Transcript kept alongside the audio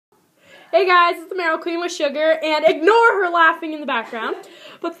Hey guys, it's the Meryl Queen with Sugar, and ignore her laughing in the background.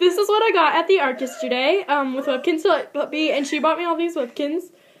 But this is what I got at the Ark yesterday with Webkinz Puppy, and she bought me all these Webkinz.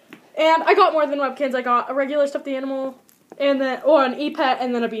 And I got more than Webkinz. I got a regular stuffed animal, and then an e-pet,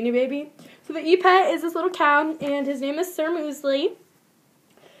 and then a Beanie Baby. So the e-pet is this little cow, and his name is Sir Muesli.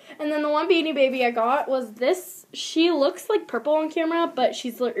 And then the one Beanie Baby I got was this. She looks like purple on camera, but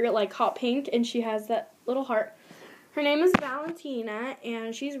she's like hot pink, and she has that little heart. Her name is Valentina,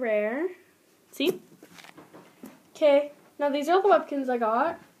 and she's rare. See? Okay, now these are all the Webkinz I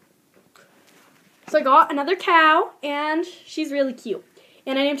got. So I got another cow, and she's really cute.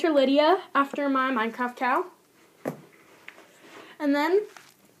 And I named her Lydia after my Minecraft cow. And then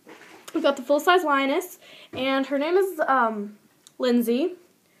we got the full-size lioness, and her name is Lindsay.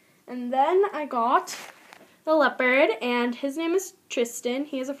 And then I got the leopard, and his name is Tristan.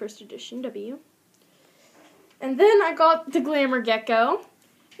 He has a first edition W. And then I got the glamour gecko,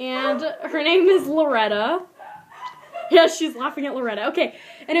 and her name is Loretta. Yeah, she's laughing at Loretta. Okay,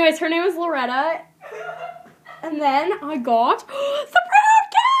 anyways, her name is Loretta. And then I got the brown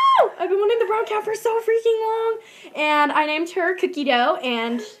cow! I've been wanting the brown cow for so freaking long. And I named her Cookie Dough,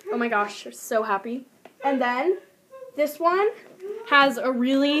 and oh my gosh, I'm so happy. And then this one has a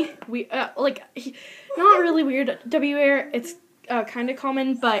really, not really weird W-air. It's kind of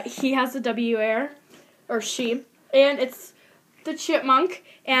common, but he has a W-air. Or she, and it's the chipmunk,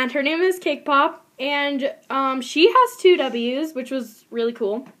 and her name is Cake Pop, and she has 2 W's, which was really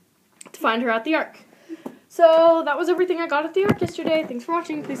cool to find her at the Ark. So that was everything I got at the Ark yesterday. Thanks for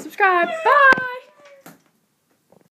watching. Please subscribe. Bye!